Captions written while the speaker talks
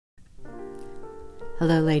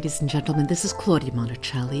Hello, ladies and gentlemen. This is Claudia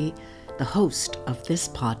Monticelli, the host of this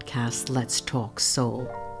podcast, Let's Talk Soul.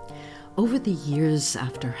 Over the years,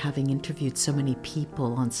 after having interviewed so many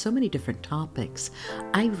people on so many different topics,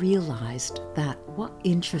 I realized that what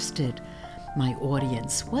interested my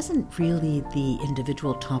audience wasn't really the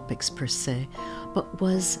individual topics per se, but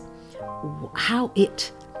was how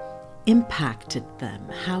it impacted them,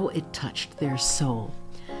 how it touched their soul.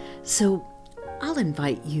 So I'll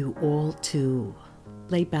invite you all to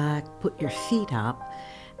lay back, put your feet up,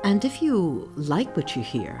 and if you like what you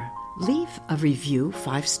hear, leave a review,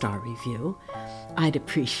 5-star review. I'd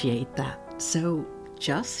appreciate that. So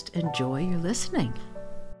just enjoy your listening.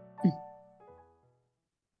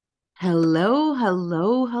 Hello,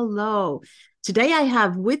 hello, hello. Today I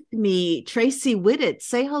have with me Tracey Whittet.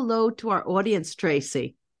 Say hello to our audience,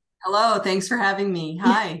 Tracey. Hello, thanks for having me.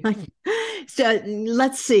 Hi. So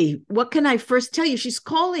let's see. What can I first tell you? She's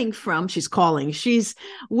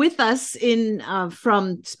with us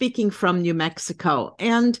speaking from New Mexico.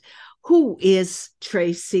 And who is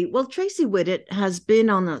Tracey? Well, Tracey Whittet has been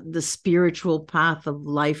on the spiritual path of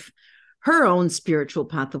life, her own spiritual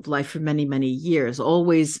path of life for many, many years,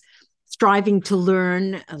 always striving to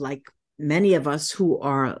learn, like many of us who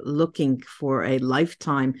are looking for a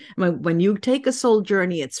lifetime. When you take a soul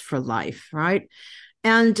journey, it's for life, right?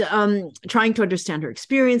 And trying to understand her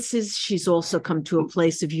experiences, she's also come to a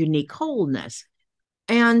place of unique wholeness.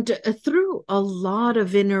 And through a lot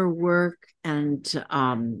of inner work and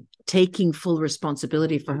taking full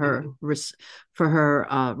responsibility for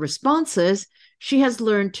her responses, she has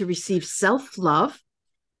learned to receive self-love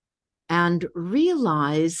and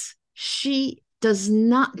realize she does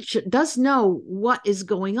know what is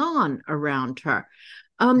going on around her.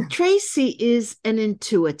 Tracey is an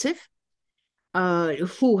intuitive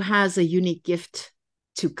who has a unique gift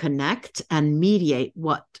to connect and mediate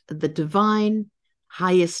what the divine,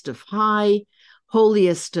 highest of high,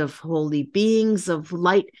 holiest of holy beings of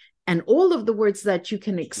light, and all of the words that you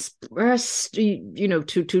can express,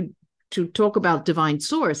 to talk about divine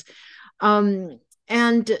source. And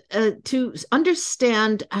to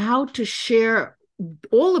understand how to share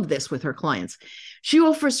all of this with her clients. She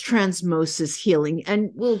offers transmosis healing,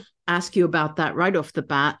 and we'll ask you about that right off the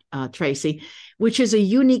bat, Tracey, which is a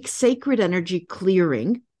unique sacred energy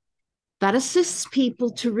clearing that assists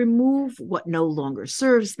people to remove what no longer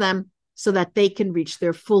serves them so that they can reach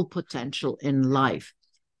their full potential in life.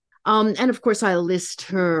 And of course, I'll list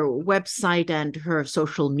her website and her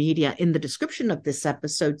social media in the description of this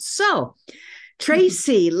episode. So,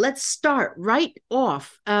 Tracey, let's start right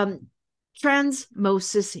off.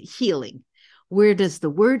 Transmosis healing. Where does the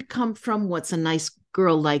word come from? What's a nice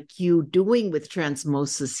girl like you doing with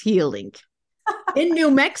transmosis healing in New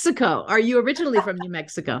Mexico? Are you originally from New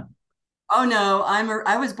Mexico? Oh no,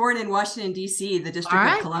 I was born in Washington, D.C., the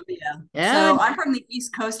District of Columbia. Yeah. So I'm from the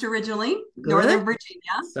East Coast originally, Northern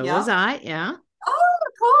Virginia. So was I, yeah. Oh,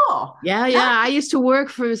 cool. Yeah. I used to work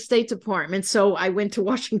for the State Department, so I went to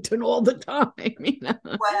Washington all the time.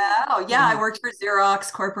 Wow. Yeah, I worked for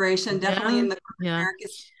Xerox Corporation, definitely in the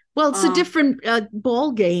Americas. Well, it's a different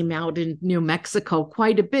ball game out in New Mexico,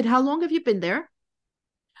 quite a bit. How long have you been there?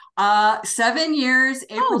 7 years,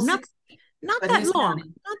 April 6th. Not that long.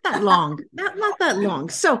 Not that long.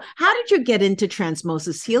 So how did you get into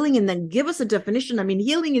transmosis healing? And then give us a definition. I mean,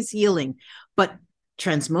 healing is healing, but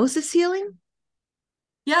transmosis healing?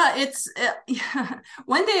 Yeah, it's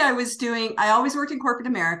one day I always worked in corporate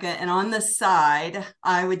America, and on the side,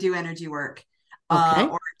 I would do energy work. Okay.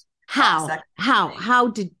 How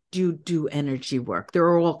did you do energy work? There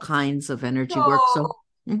are all kinds of energy work. So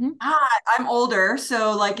I'm older,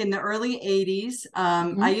 so like in the early 80s,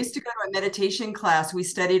 I used to go to a meditation class. We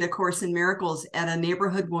studied A Course in Miracles at a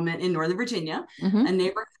neighborhood woman in Northern Virginia, a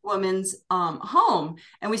neighborhood woman's home.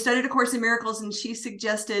 And we studied A Course in Miracles, and she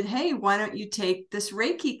suggested, hey, why don't you take this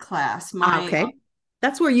Reiki class?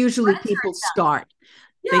 That's where usually people start.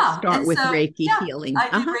 Yeah. They start with Reiki healing. I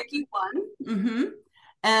did Reiki 1.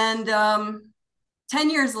 And 10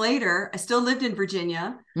 years later, I still lived in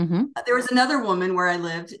Virginia. There was another woman where I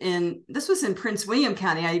lived this was in Prince William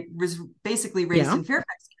County. I was basically raised in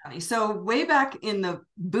Fairfax County. So way back in the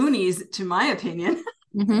boonies, to my opinion,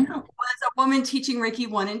 was a woman teaching Reiki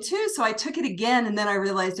 1 and 2. So I took it again, and then I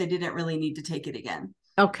realized I didn't really need to take it again.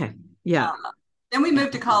 Okay. Yeah. Then we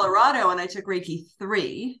moved to Colorado, and I took Reiki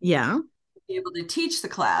 3. Yeah. To be able to teach the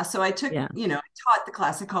class. So I took, I taught the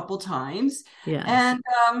class a couple times. Yeah. And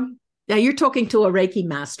yeah, you're talking to a Reiki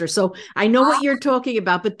master, so I know what you're talking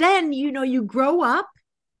about. But then, you grow up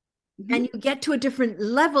and you get to a different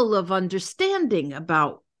level of understanding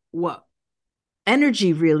about what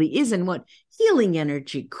energy really is and what healing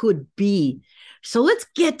energy could be. So let's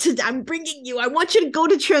get to, I'm bringing you, I want you to go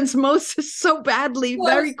to transmosis so badly,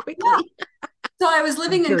 very quickly. Yeah. So I was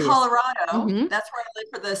living in Colorado. Mm-hmm. That's where I lived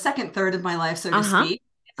for the second third of my life, so to Uh-huh. speak.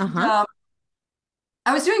 And, Uh-huh.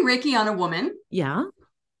 I was doing Reiki on a woman. Yeah.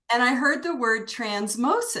 And I heard the word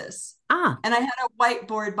transmosis. Ah. And I had a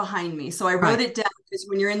whiteboard behind me. So I wrote Right. it down because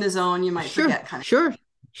when you're in the zone, you might forget kind of.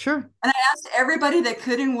 Sure. And I asked everybody that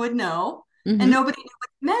could and would know, and Mm-hmm. nobody knew what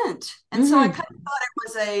it meant. And so I kind of thought it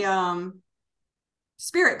was a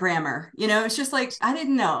spirit grammar. It's just like, I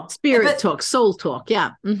didn't know. Spirit But talk, soul talk.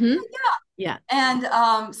 Yeah. Mm-hmm. yeah. Yeah.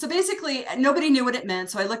 And so basically, nobody knew what it meant.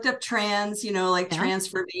 So I looked up trans, like Yeah.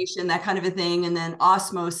 transformation, that kind of a thing, and then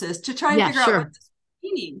osmosis to try and Yeah, figure out what sure. this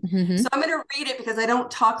meaning. Mm-hmm. So I'm going to read it because I don't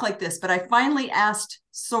talk like this, but I finally asked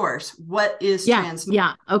Source, what is transmosis?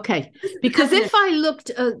 Yeah. Okay. Because if I looked,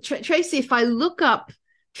 Tracey, if I look up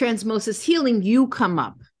transmosis healing, you come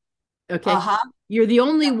up. Okay. You're the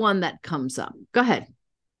only one that comes up. Go ahead.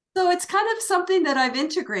 So it's kind of something that I've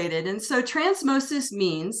integrated. And so transmosis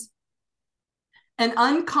means an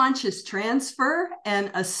unconscious transfer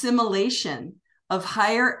and assimilation of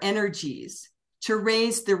higher energies to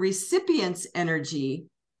raise the recipient's energy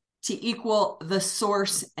to equal the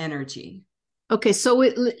source energy. Okay, so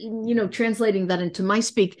translating that into my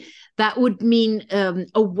speak, that would mean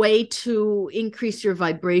a way to increase your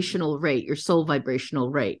vibrational rate, your soul vibrational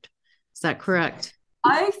rate. Is that correct?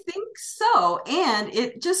 I think so. And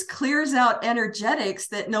it just clears out energetics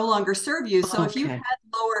that no longer serve you. So if you had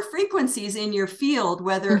lower frequencies in your field,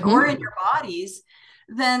 whether or in your bodies,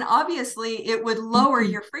 then obviously it would lower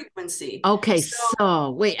your frequency. Okay, so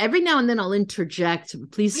wait, every now and then I'll interject.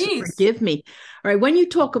 Please forgive me. All right, when you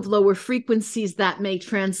talk of lower frequencies, that may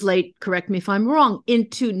translate, correct me if I'm wrong,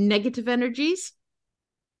 into negative energies?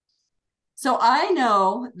 So I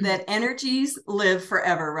know that energies live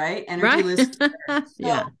forever, right? Energy lives forever.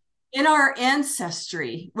 So in our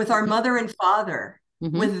ancestry, with our mother and father,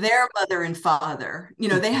 with their mother and father,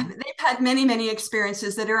 they've had many, many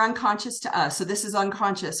experiences that are unconscious to us. So this is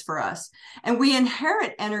unconscious for us. And we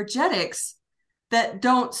inherit energetics that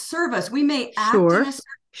don't serve us. We may act in a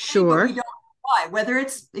certain way, but we don't know why. Whether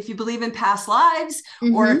it's, if you believe in past lives,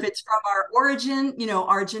 or if it's from our origin,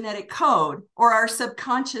 our genetic code, or our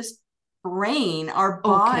subconscious brain, our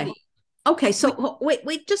body. Okay. So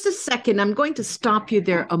wait just a second. I'm going to stop you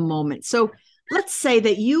there a moment. So let's say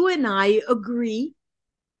that you and I agree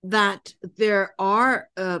that there are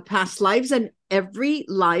past lives, and every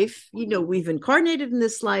life, we've incarnated in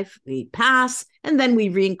this life, we pass, and then we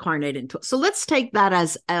reincarnate into it. So let's take that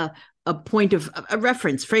as a point of a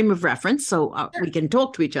reference, frame of reference, so we can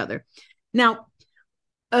talk to each other. Now,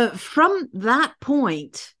 from that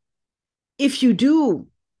point, if you do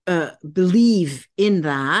believe in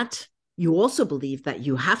that, you also believe that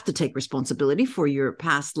you have to take responsibility for your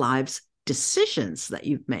past lives decisions that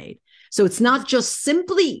you've made. So it's not just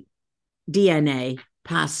simply DNA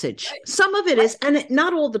passage. Some of it is, and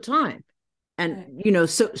not all the time. And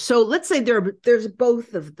so let's say there's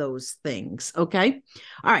both of those things. Okay.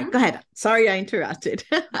 All right, go ahead. Sorry, I interrupted.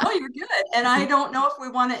 No, you're good. And I don't know if we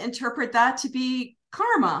want to interpret that to be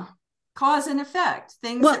karma, cause and effect,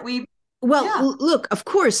 things that we. Look, of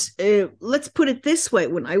course, let's put it this way.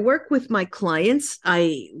 When I work with my clients,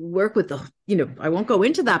 I work with I won't go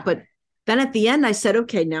into that, but then at the end, I said,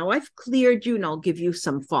 okay, now I've cleared you and I'll give you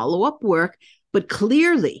some follow-up work. But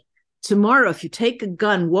clearly, tomorrow, if you take a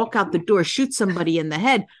gun, walk out the door, shoot somebody in the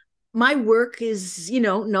head, my work is,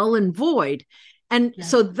 null and void. And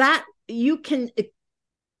so that you can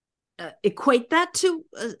equate that to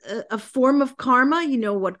a form of karma,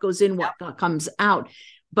 what goes in, what comes out.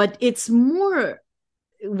 But it's more,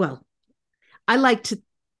 I like to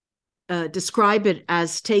describe it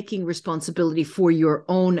as taking responsibility for your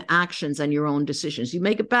own actions and your own decisions. You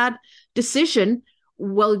make a bad decision,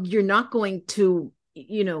 you're not going to,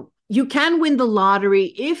 you can win the lottery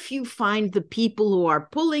if you find the people who are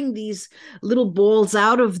pulling these little balls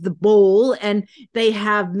out of the bowl, and they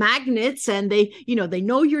have magnets, and they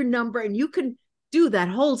know your number, and you can do that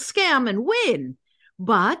whole scam and win.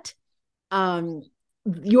 But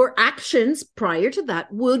your actions prior to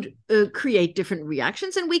that would create different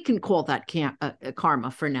reactions, and we can call that karma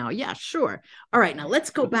for now. Yeah, sure. All right, now let's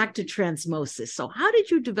go back to transmosis. So how did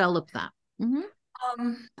you develop that?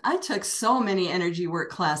 I took so many energy work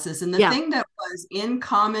classes, and the thing that was in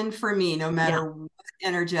common for me, no matter what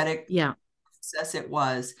energetic process it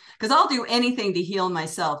was, because I'll do anything to heal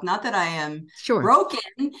myself. Not that I am broken,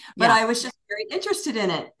 but I was just very interested in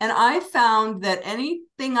it. And I found that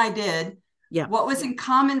anything I did, what was in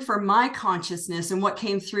common for my consciousness and what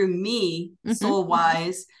came through me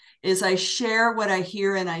soul-wise is I share what I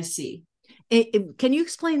hear and I see. Can you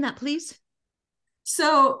explain that, please?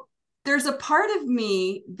 So there's a part of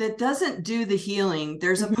me that doesn't do the healing.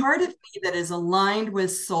 There's a part of me that is aligned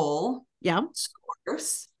with soul. Yeah.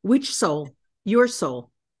 Source. Which soul? Your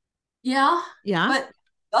soul. Yeah. Yeah. But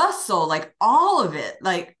the soul, like all of it.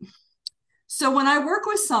 Like, so when I work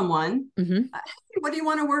with someone, what do you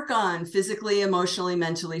want to work on? Physically, emotionally,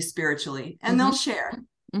 mentally, spiritually? And they'll share.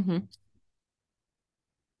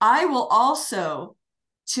 I will also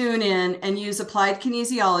tune in and use applied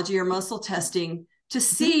kinesiology or muscle testing to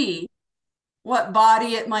see what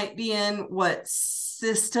body it might be in, what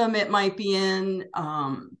system it might be in.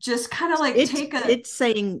 Just kind of like it's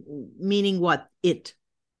saying, meaning what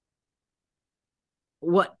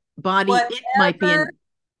body whatever, it might be in.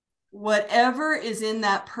 Whatever is in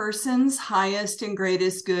that person's highest and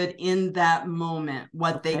greatest good in that moment,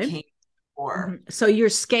 what they came for. So you're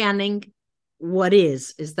scanning what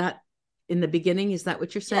is that in the beginning? Is that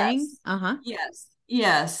what you're saying? Yes.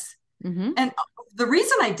 Yes. And the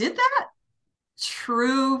reason I did that,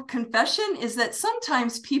 true confession, is that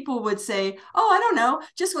sometimes people would say, oh, I don't know,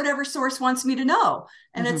 just whatever source wants me to know.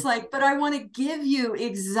 And it's like, but I want to give you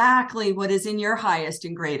exactly what is in your highest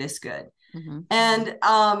and greatest good. And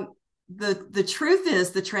the truth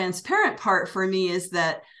is, the transparent part for me is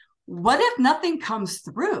that what if nothing comes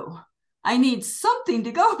through? I need something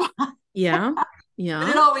to go by. Yeah. Yeah. But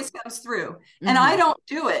it always comes through. And I don't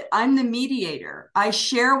do it. I'm the mediator. I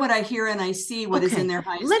share what I hear and I see what is in their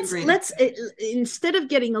highest and greatest. Instead of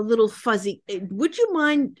getting a little fuzzy, would you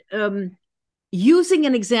mind using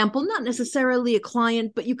an example, not necessarily a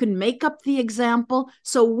client, but you can make up the example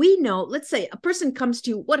so we know. Let's say a person comes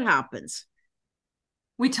to you, what happens?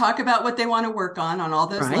 We talk about what they want to work on all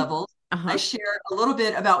those levels. I share a little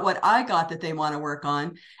bit about what I got that they want to work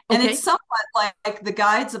on. And it's somewhat like the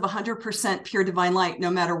guides of 100% pure divine light,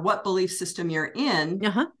 no matter what belief system you're in,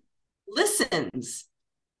 listens.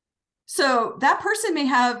 So that person may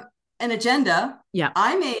have an agenda. Yeah.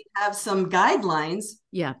 I may have some guidelines.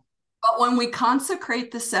 Yeah. But when we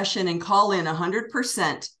consecrate the session and call in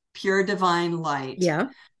 100% pure divine light,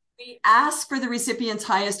 we ask for the recipient's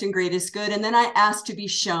highest and greatest good. And then I ask to be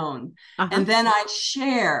shown. And then I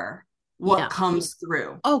share what comes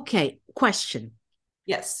through. Okay. Question.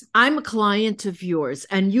 Yes. I'm a client of yours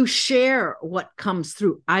and you share what comes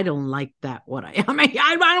through. I don't like that.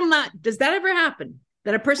 I'm not. Does that ever happen?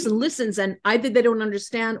 That a person listens and either they don't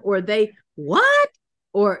understand or they, what?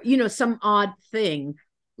 Or, some odd thing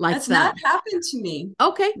like That's that. Not happened to me.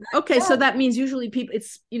 Okay. Okay. So that means usually people,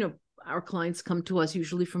 it's, our clients come to us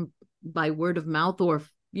usually by word of mouth or,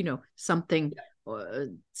 something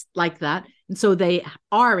like that. And so they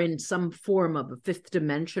are in some form of a fifth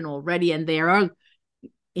dimension already, and they are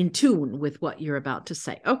in tune with what you're about to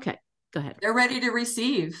say. Okay, go ahead. They're ready to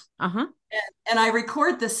receive. And I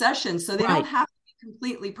record the session, so they don't have to be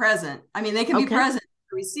completely present. I mean, they can be present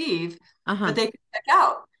to receive, but they can check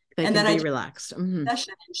out. And then I relaxed.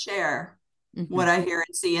 Session and share what I hear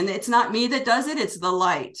and see. And it's not me that does it, it's the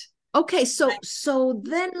light. Okay, so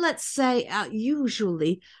then let's say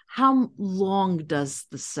usually how long does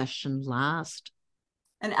the session last?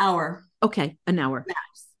 An hour. Okay, an hour.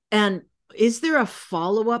 Max. And is there a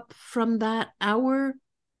follow-up from that hour?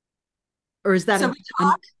 Or is that we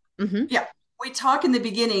talk? Yeah, we talk in the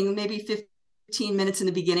beginning, maybe 15 minutes in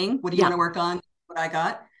the beginning. What do you want to work on? What I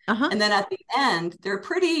got. And then at the end, they're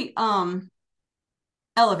pretty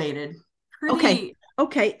elevated.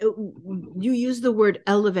 Okay. You use the word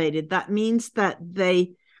elevated. That means that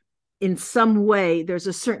they, in some way, there's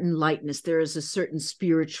a certain lightness. There is a certain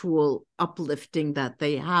spiritual uplifting that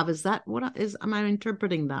they have. Is that am I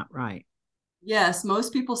interpreting that right? Yes.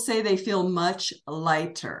 Most people say they feel much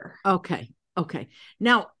lighter. Okay.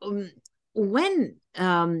 Now, when,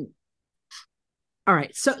 all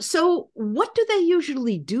right. So what do they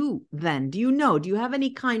usually do then? Do you have any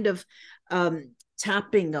kind of,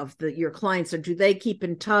 tapping of your clients, or do they keep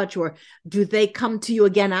in touch, or do they come to you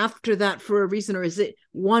again after that for a reason, or is it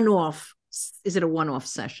one-off? Is it a one-off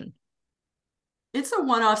session? It's a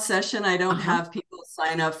one-off session. I don't have people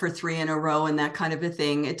sign up for 3 in a row and that kind of a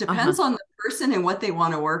thing. It depends on the person and what they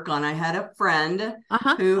want to work on. I had a friend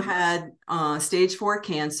who had stage 4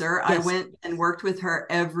 cancer. I went and worked with her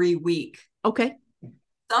every week. Okay.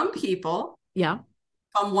 Some people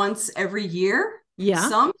come once every year.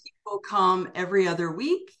 Some people come every other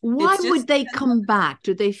week. Why would they come back?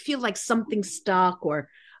 Do they feel like something stuck, or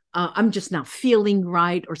I'm just not feeling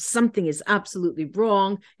right, or something is absolutely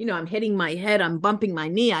wrong? I'm hitting my head, I'm bumping my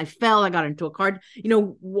knee, I fell, I got into a car.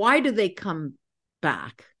 Why do they come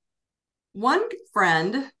back? One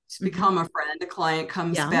friend, to become a friend, a client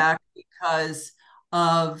comes back because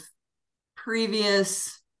of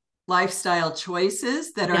previous lifestyle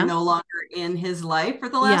choices that are Yeah. no longer in his life for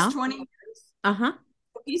the Yeah. last 20 years. Uh-huh.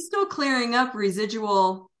 He's still clearing up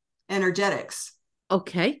residual energetics.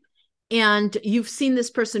 Okay. And you've seen this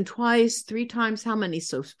person twice, three times. How many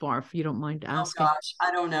so far, if you don't mind Oh asking? gosh,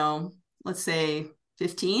 I don't know. Let's say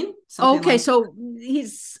 15, something Okay, like so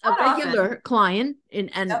he's a that. Not often. regular client in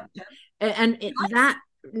Yep, yep. that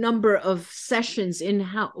number of sessions in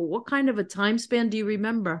how what kind of a time span do you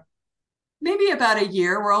remember? Maybe about a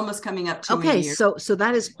year. We're almost coming up to a Okay, year. so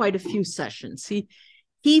that is quite a few sessions.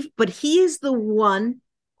 But he is the one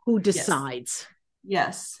who Yes. decides.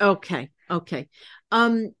 Yes. Okay, okay.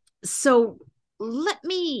 So let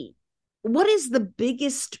me what is the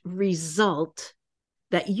biggest result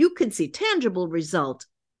that you can see, tangible result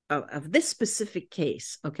of this specific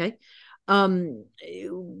case? Okay. um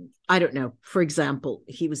I don't know, for example,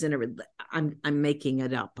 he was in a I'm making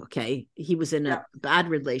it up, okay, he was in a Yep. bad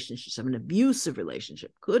relationship, an abusive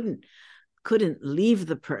relationship, couldn't leave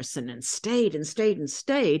the person, and stayed and stayed and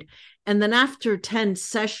stayed, and then after 10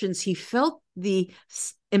 sessions he felt the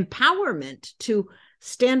empowerment to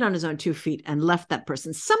stand on his own 2 feet and left that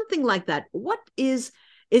person, something like that. What is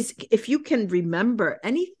if you can remember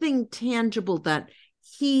anything tangible that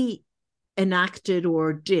he enacted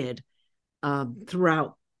or did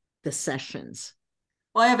throughout the sessions?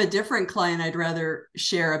 Well, I have a different client I'd rather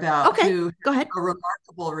share about Okay, who had go ahead. a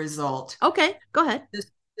remarkable result. Okay, go ahead.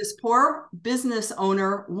 This poor business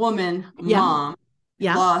owner woman, Yeah, mom,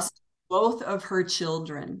 yeah. lost both of her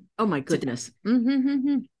children Oh my to death, goodness.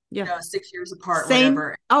 Mm-hmm. Yeah. 6 years apart, Same.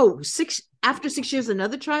 whatever. Oh, after 6 years,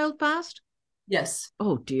 another child passed. Yes,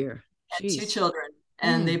 Oh dear. had two Jeez. children,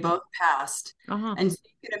 and they Mm. both passed. Uh-huh. And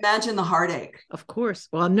you can imagine the heartache. Of course.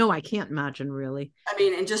 Well, no, I can't imagine really. I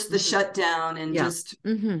mean, and just the Mm-hmm. shutdown, and Yeah. just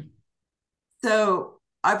Mm-hmm. so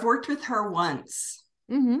I've worked with her once,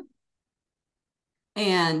 Mm-hmm.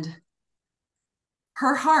 and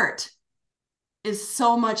her heart is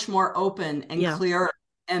so much more open and Yeah. clear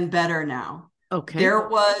and better now. Okay. There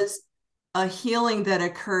was a healing that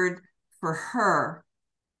occurred for her,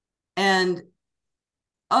 and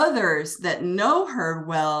others that know her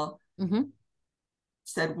well Mm-hmm.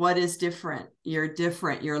 said, "What is different? You're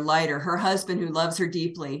different. You're lighter." Her husband, who loves her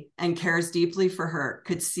deeply and cares deeply for her,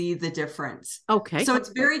 could see the difference. Okay. So it's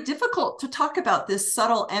very difficult to talk about this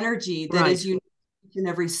subtle energy that Right. is unique in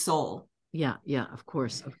every soul. Yeah. Yeah. Of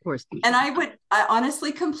course. Of course. And I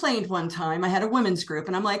honestly complained one time. I had a women's group,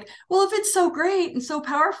 and I'm like, well, if it's so great and so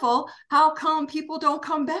powerful, how come people don't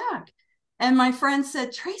come back? And my friend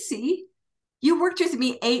said, Tracey, you worked with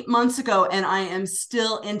me 8 months ago, and I am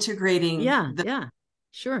still integrating Yeah. the Yeah.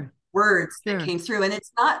 Sure. words that Sure. came through. And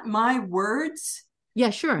it's not my words. Yeah.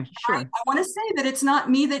 Sure. I, Sure. I want to say that it's not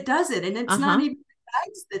me that does it, and it's not Uh-huh. even the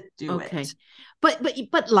guys that do Okay. it.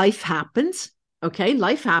 But life happens. Okay.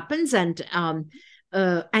 Life happens, and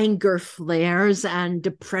anger flares and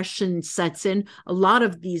depression sets in. A lot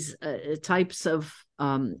of these types of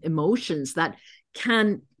emotions that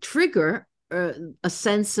can trigger a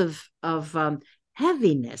sense of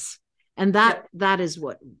heaviness, and Yep. that is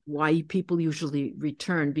why people usually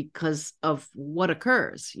return, because of what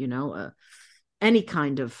occurs. Any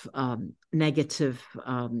kind of negative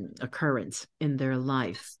occurrence in their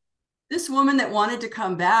life. This woman that wanted to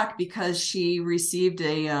come back because she received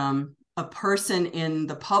a person in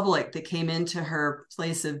the public that came into her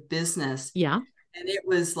place of business, Yeah. and it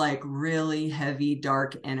was like really heavy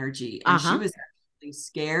dark energy, and she Uh-huh. was actually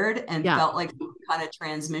scared and Yeah. felt like some kind of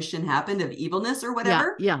transmission happened of evilness or Yeah.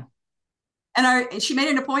 whatever. Yeah. And she made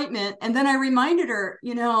an appointment, and then I reminded her,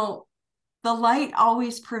 the light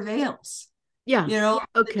always prevails. Yeah. The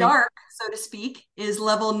Okay. dark, so to speak, is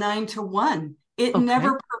level 9 to 1. It Okay.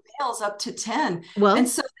 never prevails up to 10. And Well,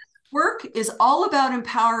 so work is all about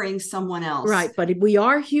empowering someone else. right, but we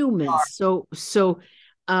are humans,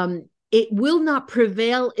 it will not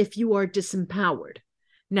prevail if you are disempowered.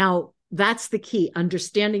 Now, that's the key,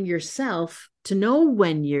 understanding yourself to know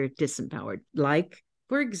when you're disempowered. Like,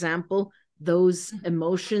 for example, those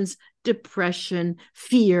emotions, depression,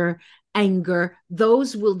 fear, anger,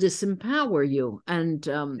 those will disempower you, and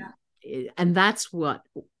that's what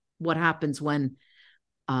happens when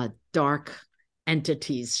dark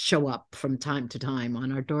entities show up from time to time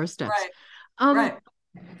on our doorsteps. Right, Um, right.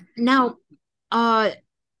 Now, uh,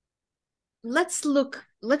 let's look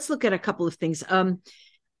at a couple of things.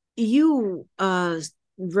 You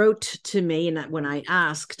wrote to me, and when I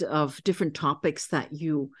asked of different topics that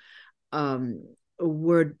you um,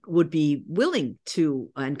 would be willing to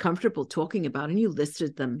and comfortable talking about, and you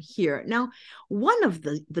listed them here. Now, one of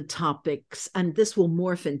the topics, and this will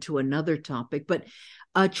morph into another topic, but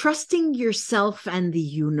trusting yourself and the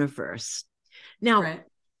universe. Now, Right.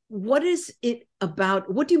 what is it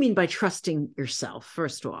about? What do you mean by trusting yourself,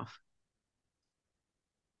 first off?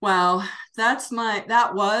 Wow,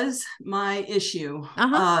 that was my issue.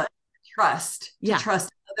 Uh-huh. To Yeah.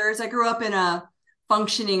 trust others. I grew up in a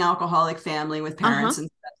functioning alcoholic family with Uh-huh. parents and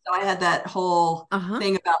stuff. So I had that whole Uh-huh.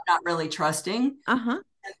 thing about not really trusting. Uh-huh.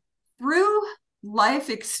 Through life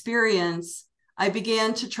experience, I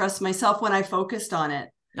began to trust myself when I focused on it.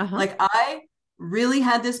 Uh-huh. Like I really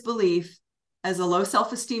had this belief as a low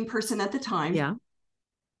self-esteem person at the time Yeah.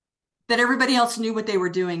 that everybody else knew what they were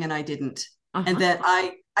doing and I didn't. And Uh-huh. that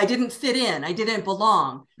I didn't fit in, I didn't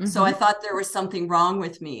belong. So I Mm-hmm. thought there was something wrong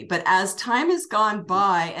with me. But as time has gone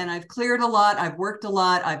by and I've cleared a lot, I've worked a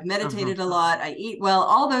lot, I've Uh-huh. meditated a lot, I eat well,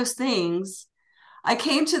 all those things, I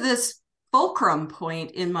came to this fulcrum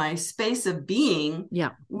point in my space of being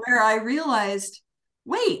Yeah. where I realized,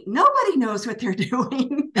 wait, nobody knows what they're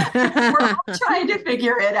doing. We're all trying to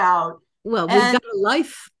figure it out. Well, we've And got a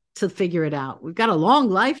life to figure it out. We've got a long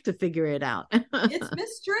life to figure it out. it's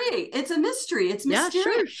mystery. It's a mystery. It's Yeah,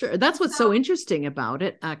 mysterious. sure, sure. That's And what's so so, interesting about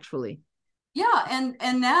it, actually. yeah,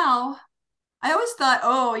 and now I always thought,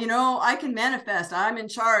 oh, I can manifest. I'm in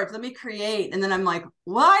charge. Let me create. And then I'm like,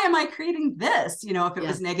 why am I creating this? If it Yeah,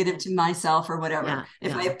 was negative to myself or whatever, yeah,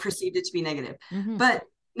 if yeah. I perceived it to be negative. Mm-hmm. But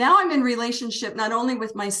now I'm in relationship not only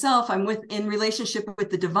with myself, in relationship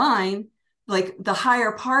with the divine, like the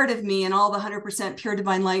higher part of me and all the 100% pure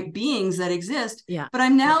divine light beings that exist. Yeah, But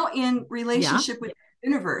I'm now in yeah. relationship with the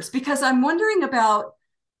universe because I'm wondering about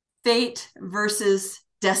fate versus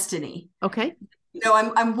destiny. Okay.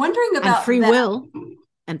 I'm wondering And about free that, will,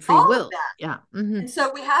 and free all of will. that. Yeah. Mm-hmm. And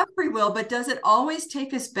so we have free will, but does it always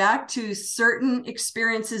take us back to certain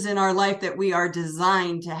experiences in our life that we are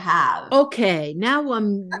designed to have? Okay. Now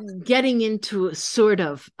I'm getting into sort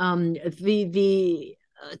of the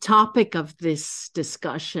topic of this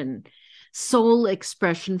discussion, soul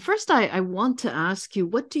expression. First, I want to ask you,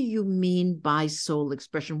 what do you mean by soul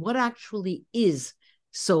expression? What actually is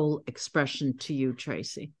soul expression to you,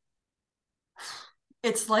 Tracey?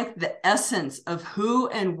 It's like the essence of who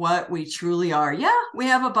and what we truly are. Yeah, we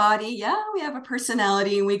have a body. Yeah, we have a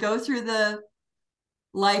personality, and we go through the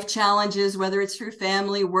life challenges, whether it's through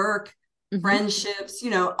family, work, Mm-hmm. friendships,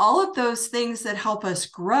 all of those things that help us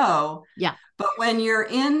grow. Yeah. But when you're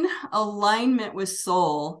in alignment with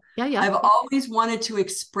soul, Yeah. Yeah. I've always wanted to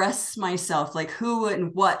express myself, like who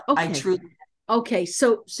and what I Okay. truly. Okay.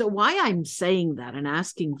 So why I'm saying that and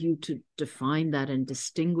asking you to define that and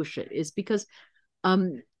distinguish it is because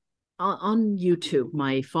um on YouTube,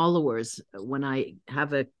 my followers, when I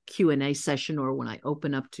have a Q&A session or when I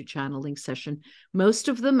open up to channeling session, most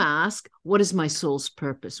of them ask, what is my soul's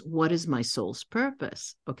purpose? What is my soul's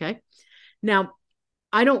purpose? Okay. Now,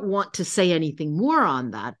 I don't want to say anything more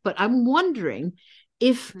on that, but I'm wondering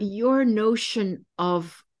if your notion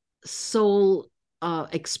of soul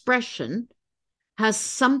expression has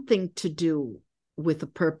something to do with a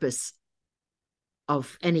purpose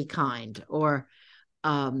of any kind, or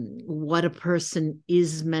what a person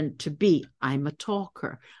is meant to be. I'm a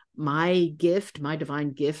talker. My gift, my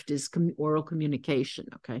divine gift is oral communication.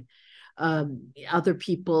 Okay. Other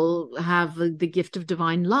people have the gift of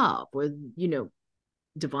divine love, or,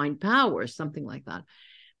 divine power, something like that.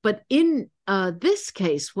 But in this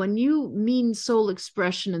case, when you mean soul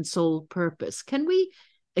expression and soul purpose, can we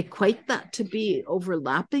equate that to be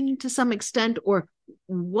overlapping to some extent? Or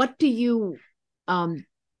what do you um,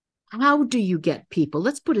 how do you get people,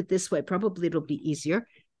 let's put it this way, probably it'll be easier,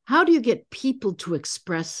 how do you get people to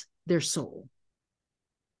express their soul?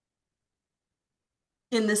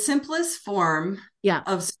 In the simplest form Yeah.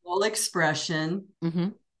 of soul expression, Mm-hmm.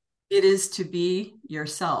 it is to be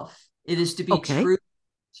yourself. It is to be Okay. true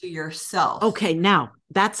to yourself. Okay, now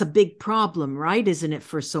that's a big problem, right? Isn't it,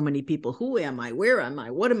 for so many people? Who am I? Where am I?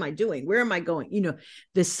 What am I doing? Where am I going?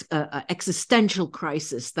 This existential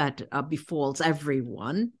crisis that befalls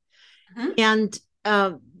everyone. Mm-hmm. And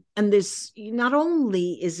uh, and this, not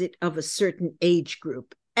only is it of a certain age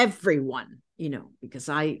group, everyone, because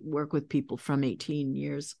I work with people from 18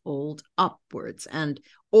 years old upwards, and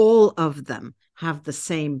all of them have the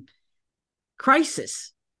same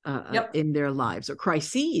crisis Yep. in their lives, or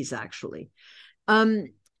crises, actually. Um,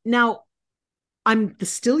 Now, I'm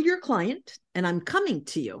still your client, and I'm coming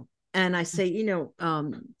to you, and I say,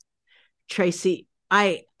 Tracey,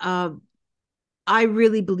 I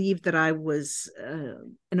really believe that I was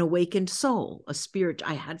an awakened soul, a spirit.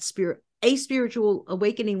 I had spirit a spiritual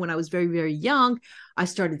awakening when I was very, very young. I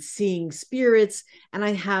started seeing spirits, and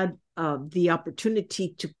I had the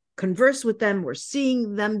opportunity to converse with them or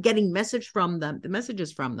seeing them, getting messages from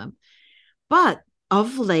them. But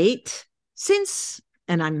of late, since,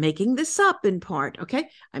 and I'm making this up in part, okay,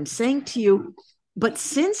 I'm saying to you, but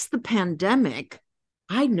since the pandemic,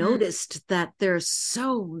 I noticed that there's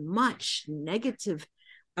so much negative,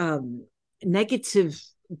 what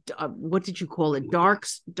did you call it?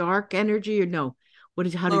 Dark energy, or no? What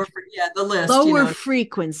did, how lower, did you, yeah, the list, lower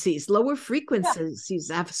frequencies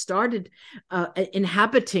Yeah. have started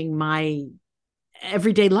inhabiting my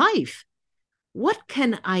everyday life. What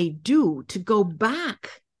can I do to go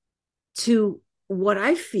back to what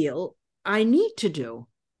I feel I need to do?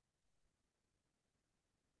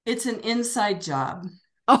 It's an inside job.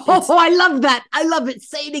 Oh, It's I love that. I love it.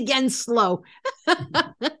 Say it again slow.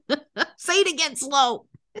 Say it again slow.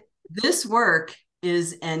 This work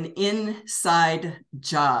is an inside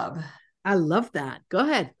job. I love that. Go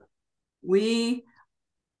ahead. We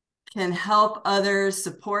can help others,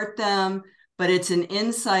 support them, but it's an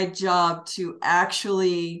inside job to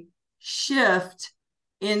actually shift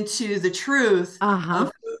into the truth Uh-huh.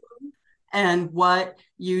 of who and what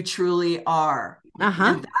you truly are. Uh-huh.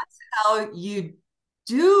 And that's how you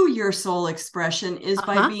do your soul expression, is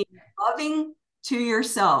by Uh-huh. being loving to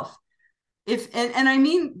yourself. If and I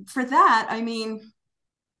mean, for that, I mean,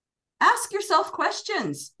 ask yourself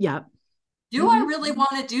questions. Yeah. Do I Mm-hmm. really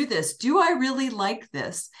want to do this? Do I really like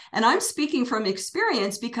this? And I'm speaking from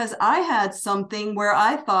experience, because I had something where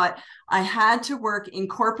I thought I had to work in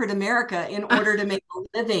corporate America in order to make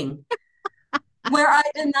a living, where I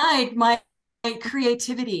denied my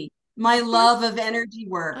creativity, my Of course. love of energy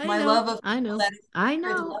work, I my know. love of I people know. at a I sacred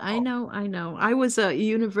know. I level. know. I know. I was a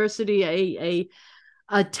university, a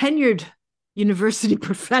tenured university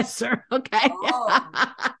professor. Okay. Oh,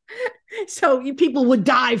 So people would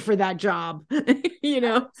die for that job, you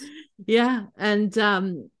know? Yeah. And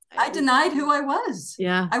I denied who I was.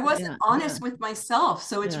 yeah, I wasn't yeah, yeah, honest with myself.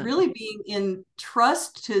 So it's yeah. really being in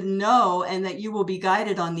trust to know, and that you will be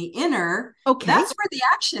guided on the inner. Okay. That's where the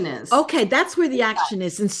action is. Okay, that's where the action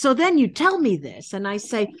is. And so then you tell me this, and I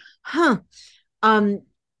say, huh, um,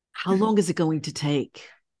 how long is it going to take?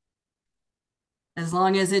 As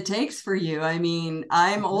long as it takes for you. I mean,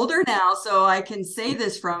 I'm older now, so I can say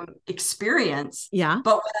this from experience. Yeah.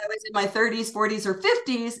 But when I was in my 30s, 40s, or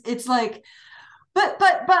 50s, it's like, but,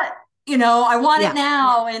 I want it Yeah.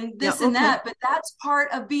 now, and Yeah. this and Okay. that. But that's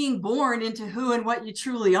part of being born into who and what you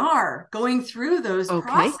truly are, going through those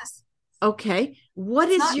Okay. processes. Okay. What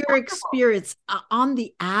It's is not your comfortable. experience on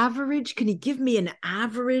the average? Can you give me an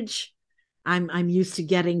average? I'm used to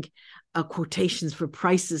getting quotations for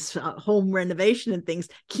prices, home renovation and things.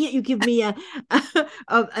 Can't you give me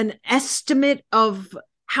an estimate of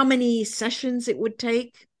how many sessions it would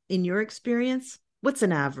take in your experience? What's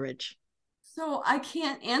an average? So I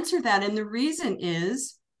can't answer that. And the reason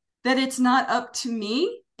is that it's not up to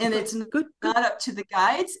me, and Okay. it's Good. Good. not up to the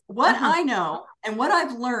guides. What Uh-huh. I know and what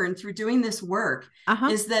I've learned through doing this work Uh-huh.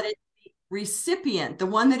 is that it's the recipient, the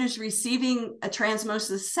one that is receiving a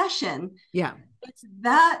transmosis session, Yeah. it's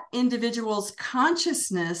that individual's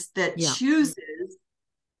consciousness that Yeah. chooses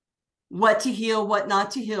what to heal, what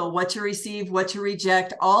not to heal, what to receive, what to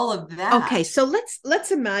reject, all of Okay. that. So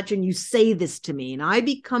let's imagine you say this to me and I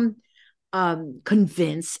become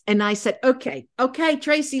convinced, and I said, okay,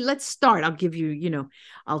 Tracey, let's start. I'll give you,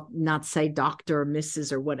 I'll not say Doctor or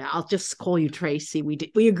Mrs. or what, I'll just call you Tracey.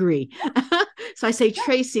 We agree. So I say,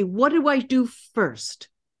 Tracey, what do I do first?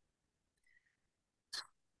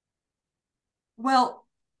 Well,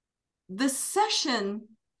 the session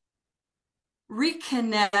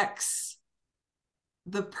reconnects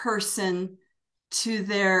the person to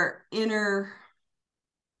their inner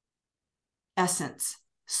essence,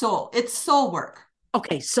 soul. It's soul work.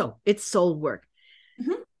 Okay, so it's soul work.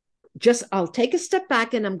 Mm-hmm. Just I'll take a step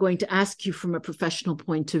back and I'm going to ask you from a professional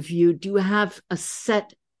point of view, do you have a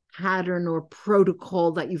set pattern or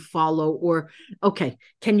protocol that you follow? Or okay,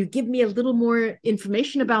 can you give me a little more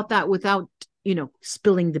information about that without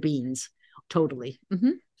spilling the beans totally?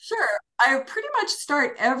 Mm-hmm. Sure. I pretty much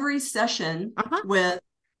start every session Uh-huh. with,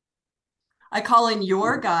 I call in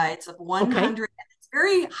your guides of Okay. 100. It's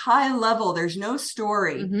very high level. There's no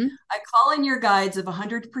story. Mm-hmm. I call in your guides of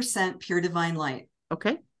 100% pure divine light.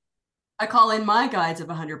 Okay. I call in my guides of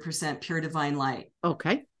 100% pure divine light.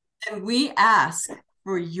 Okay. And we ask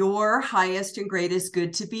for your highest and greatest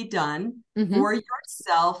good to be done Mm-hmm. for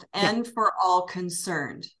yourself Yeah. and for all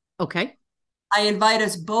concerned. Okay. I invite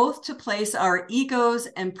us both to place our egos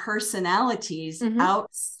and personalities Mm-hmm.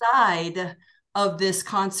 outside of this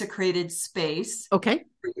consecrated space, Okay.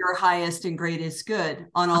 for your highest and greatest good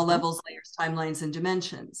on all levels, layers, timelines, and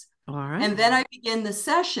dimensions. All right. And then I begin the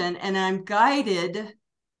session and I'm guided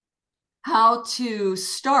how to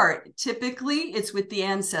start. Typically, it's with the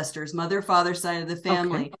ancestors, mother, father side of the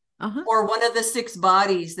family. Or one of the 6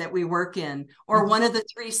 bodies that we work in, or one of the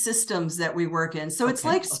 3 systems that we work in. So it's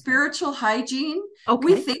like spiritual hygiene.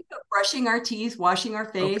 We think of brushing our teeth, washing our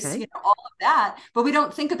face, all of that, but we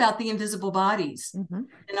don't think about the invisible bodies and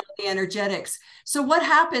all the energetics. So what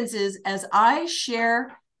happens is, as I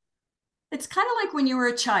share, it's kind of like when you were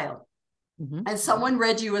a child and someone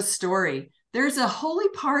read you a story. There's a holy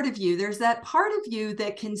part of you. There's that part of you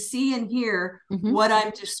that can see and hear what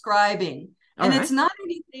I'm describing. And it's not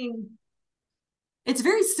anything, it's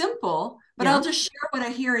very simple, but I'll just share what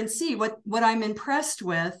I hear and see, what I'm impressed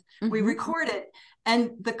with. We record it.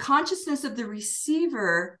 And the consciousness of the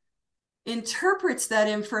receiver interprets that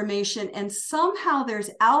information. And somehow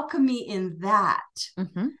there's alchemy in that,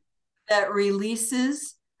 that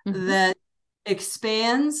releases, that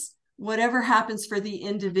expands whatever happens for the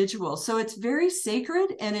individual. So it's very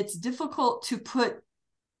sacred and it's difficult to put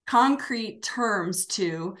concrete terms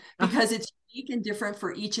to, because it's unique and different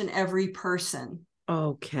for each and every person.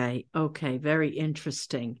 Okay. Very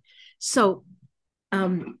interesting. So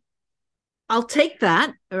I'll take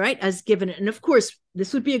that, all right, as given. And of course,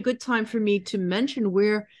 this would be a good time for me to mention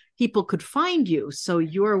where people could find you. So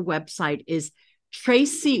your website is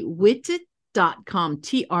TraceyWhittet.com,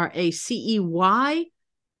 TRACEY.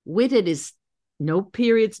 Whittet is no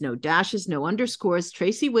periods, no dashes, no underscores.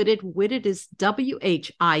 Tracey Whittet. Whittet is WHITTET.com.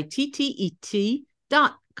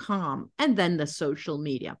 And then the social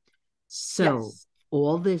media. So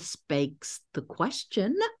all this begs the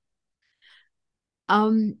question,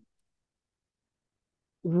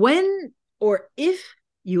 when or if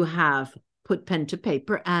you have put pen to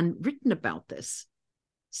paper and written about this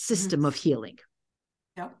system of healing.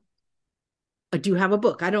 Do you have a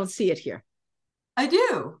book? I don't see it here. I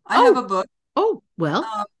do. I have a book. Oh, well,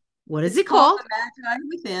 what is it called? The Magi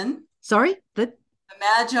Within. Sorry? The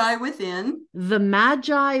Magi Within. The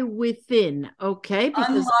Magi Within. Okay.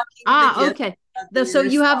 Because, okay. So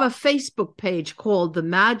you have a Facebook page called the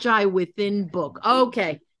Magi Within book.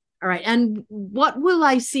 Okay. All right. And what will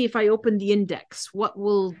I see if I open the index? What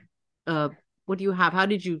do you have? How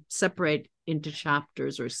did you separate into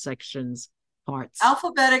chapters or sections, parts?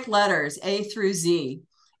 Alphabetic letters, A through Z.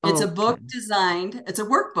 It's a book designed, it's a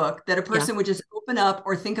workbook that a person would just open up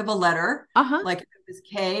or think of a letter. Like if it was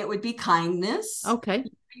K, it would be kindness. Okay.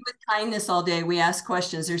 With kindness all day, we ask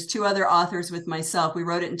questions. There's 2 other authors with myself. We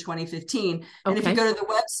wrote it in 2015. And if you go to the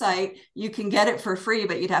website, you can get it for free,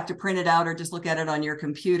 but you'd have to print it out or just look at it on your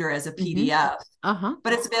computer as a PDF.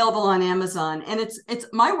 But it's available on Amazon. And it's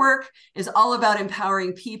my work is all about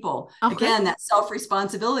empowering people. Again, that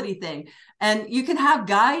self-responsibility thing. And you can have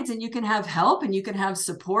guides and you can have help and you can have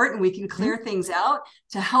support, and we can clear things out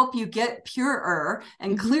to help you get purer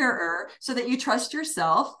and clearer so that you trust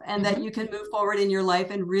yourself and that you can move forward in your life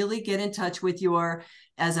and really get in touch with your,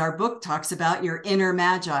 as our book talks about, your inner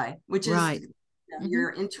magi, which is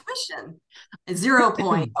your intuition, 0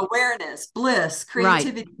 point, awareness, bliss,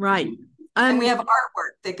 creativity. And we have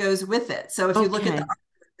artwork that goes with it. So if you look at the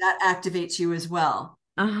artwork, that activates you as well.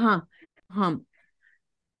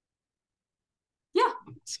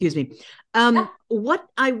 Excuse me. What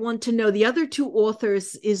I want to know, the other 2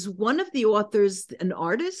 authors, is one of the authors an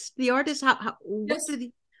artist? The artist, her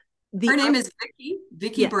name is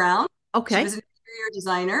Vicky Brown. Okay. She was an interior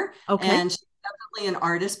designer. And she's definitely an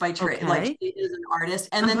artist by trade. Like she is an artist.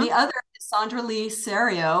 And then the other is Sandra Leigh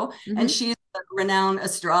Serio, and she's a renowned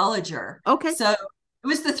astrologer. So it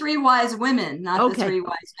was the 3 wise women, not the 3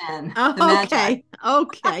 wise men.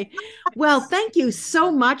 Okay. Well, thank you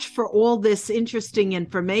so much for all this interesting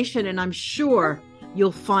information. And I'm sure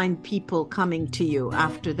you'll find people coming to you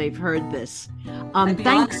after they've heard this.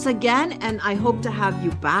 Thanks again. And I hope to have you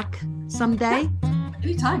back someday.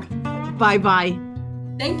 Anytime. Bye-bye.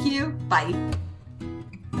 Thank you. Bye.